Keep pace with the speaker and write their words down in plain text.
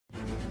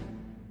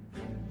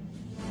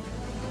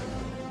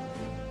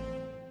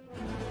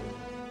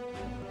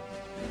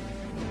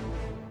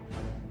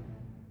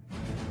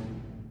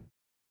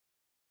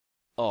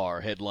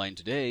Our headline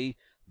today: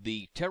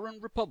 the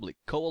Terran Republic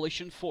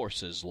coalition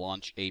forces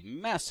launch a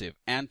massive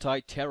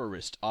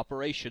anti-terrorist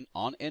operation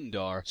on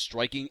Endar,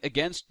 striking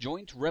against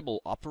joint rebel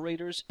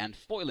operators and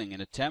foiling an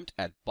attempt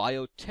at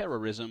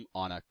bioterrorism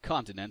on a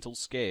continental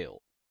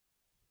scale.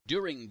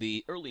 During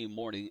the early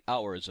morning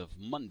hours of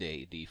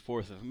Monday, the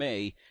 4th of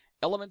May,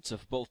 elements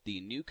of both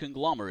the new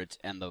conglomerate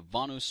and the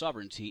Vanu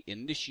sovereignty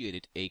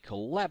initiated a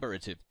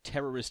collaborative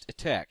terrorist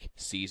attack,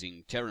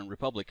 seizing Terran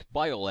Republic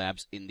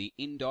biolabs in the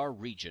Endar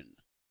region.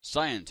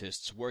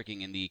 Scientists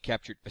working in the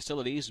captured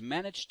facilities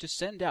managed to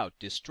send out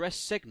distress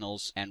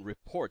signals and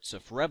reports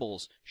of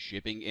rebels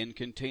shipping in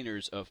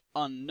containers of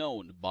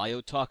unknown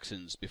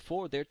biotoxins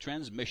before their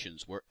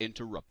transmissions were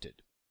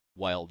interrupted.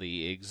 While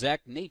the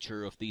exact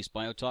nature of these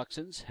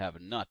biotoxins have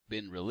not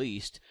been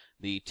released,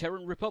 the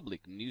Terran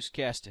Republic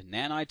Newscast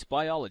nanite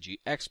biology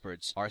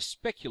experts are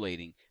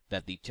speculating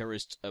that the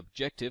terrorists'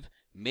 objective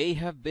may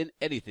have been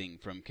anything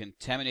from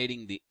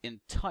contaminating the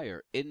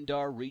entire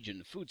Endar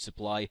region food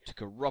supply to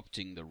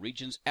corrupting the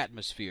region's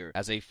atmosphere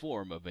as a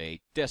form of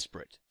a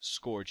desperate,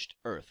 scorched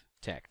earth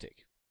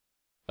tactic.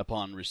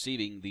 Upon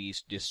receiving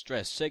these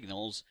distress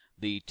signals,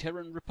 the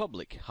Terran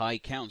Republic High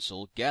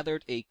Council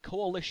gathered a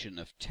coalition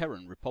of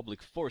Terran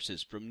Republic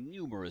forces from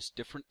numerous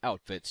different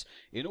outfits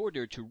in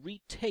order to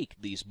retake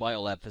these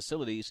biolab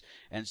facilities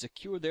and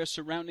secure their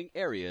surrounding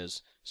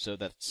areas so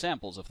that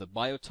samples of the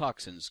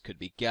biotoxins could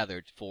be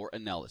gathered for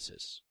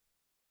analysis.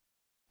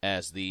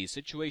 As the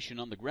situation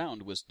on the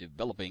ground was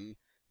developing,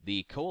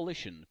 the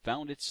coalition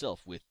found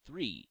itself with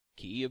three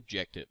key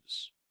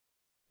objectives.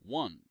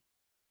 1.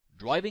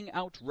 Driving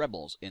out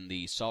rebels in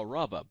the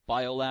Sauraba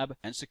biolab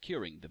and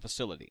securing the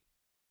facility.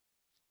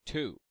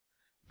 2.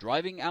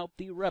 Driving out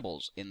the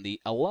rebels in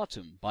the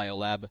Alatum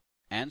biolab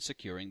and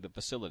securing the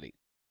facility.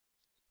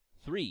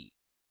 3.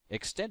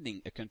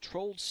 Extending a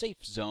controlled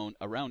safe zone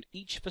around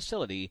each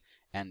facility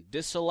and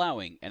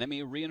disallowing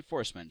enemy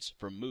reinforcements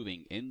from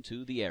moving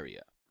into the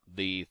area.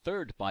 The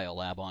third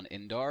biolab on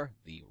Endar,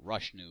 the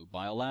Rashnu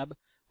biolab,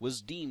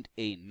 was deemed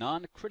a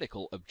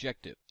non-critical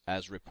objective,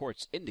 as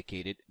reports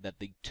indicated that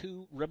the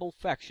two rebel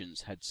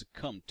factions had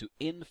succumbed to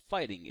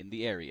infighting in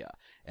the area,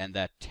 and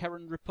that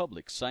Terran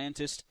Republic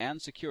scientists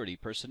and security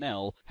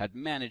personnel had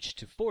managed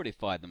to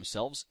fortify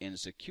themselves in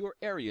secure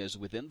areas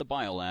within the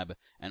biolab,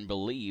 and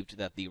believed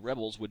that the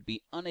rebels would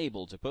be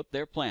unable to put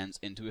their plans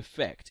into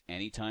effect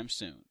anytime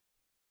soon.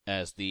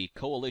 As the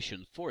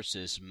coalition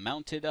forces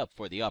mounted up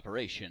for the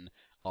operation,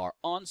 our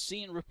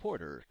on-scene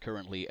reporter,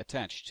 currently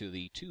attached to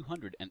the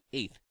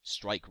 208th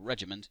Strike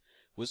Regiment,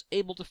 was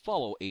able to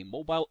follow a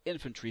mobile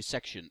infantry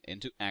section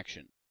into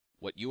action.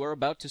 What you are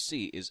about to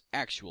see is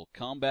actual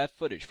combat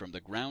footage from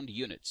the ground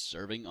units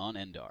serving on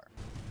Endar.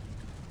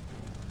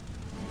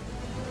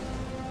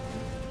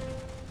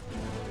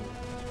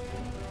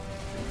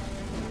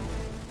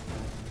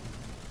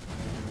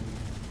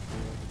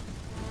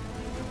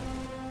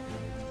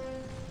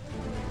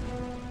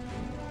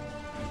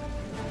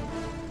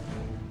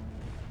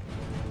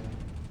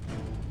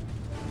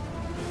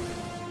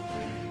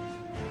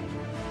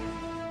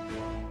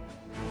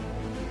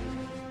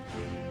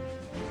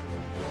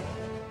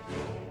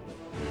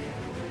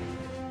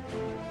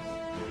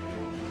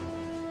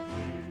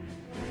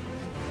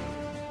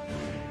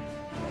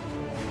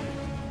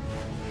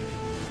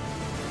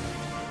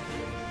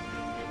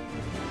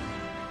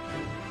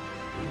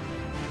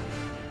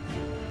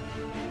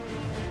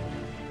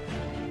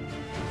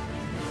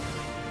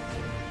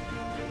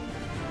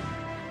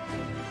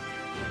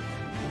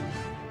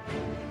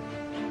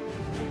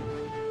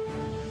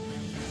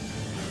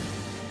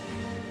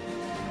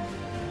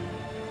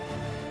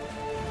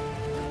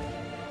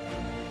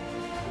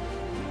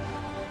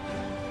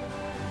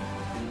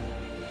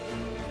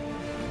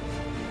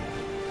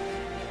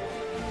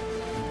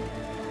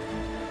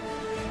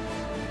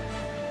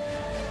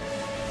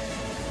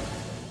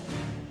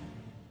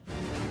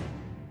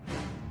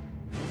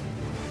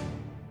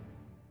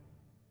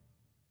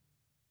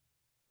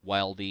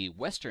 While the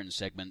western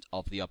segment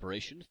of the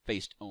operation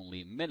faced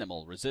only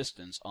minimal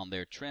resistance on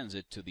their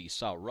transit to the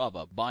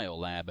Sauraba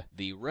biolab,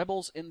 the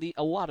rebels in the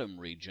Alatum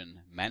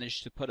region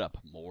managed to put up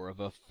more of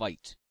a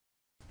fight.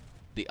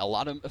 The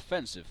Alatum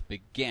offensive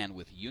began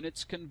with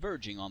units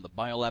converging on the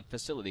biolab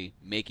facility,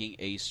 making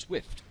a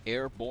swift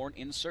airborne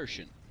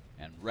insertion,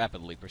 and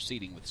rapidly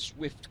proceeding with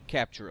swift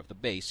capture of the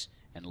base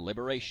and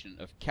liberation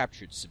of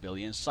captured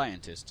civilian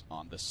scientists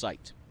on the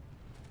site.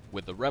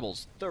 With the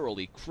rebels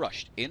thoroughly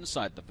crushed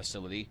inside the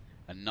facility,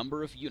 a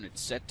number of units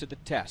set to the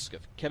task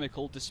of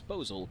chemical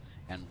disposal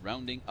and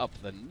rounding up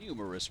the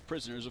numerous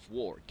prisoners of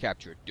war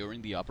captured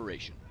during the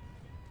operation.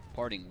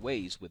 Parting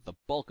ways with the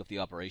bulk of the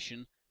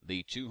operation,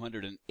 the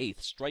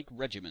 208th Strike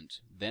Regiment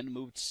then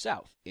moved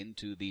south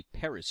into the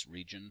Paris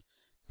region,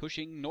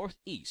 pushing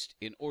northeast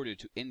in order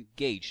to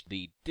engage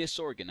the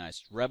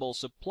disorganized rebel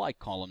supply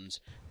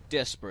columns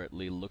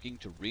desperately looking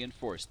to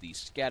reinforce the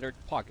scattered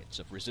pockets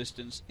of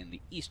resistance in the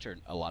eastern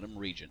Alatum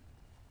region.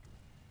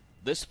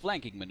 This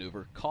flanking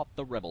maneuver caught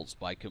the rebels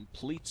by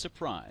complete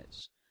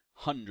surprise.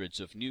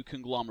 Hundreds of new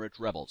conglomerate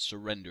rebels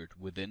surrendered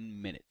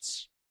within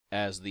minutes.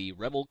 As the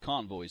rebel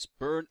convoys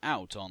burn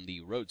out on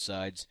the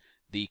roadsides,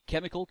 the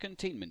chemical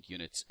containment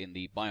units in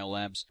the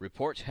biolabs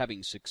report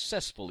having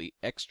successfully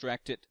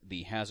extracted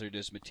the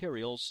hazardous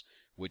materials,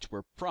 which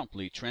were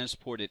promptly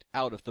transported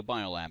out of the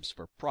biolabs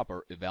for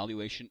proper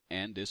evaluation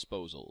and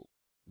disposal.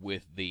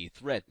 With the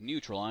threat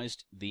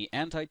neutralized, the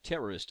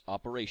anti-terrorist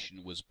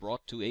operation was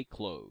brought to a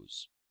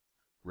close.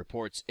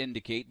 Reports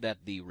indicate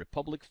that the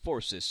Republic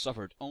forces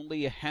suffered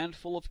only a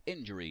handful of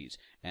injuries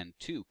and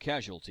 2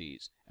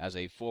 casualties, as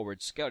a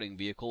forward scouting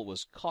vehicle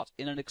was caught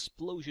in an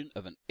explosion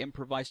of an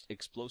improvised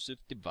explosive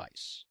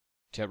device.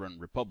 Terran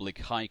Republic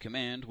High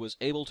Command was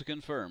able to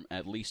confirm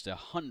at least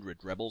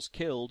 100 rebels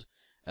killed,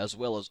 as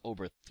well as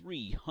over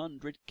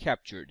 300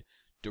 captured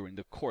during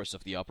the course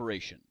of the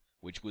operation,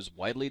 which was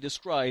widely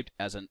described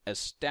as an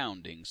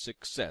astounding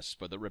success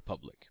for the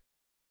Republic.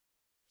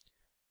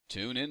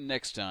 Tune in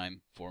next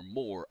time for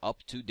more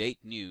up-to-date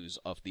news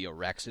of the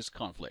Araxis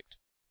conflict.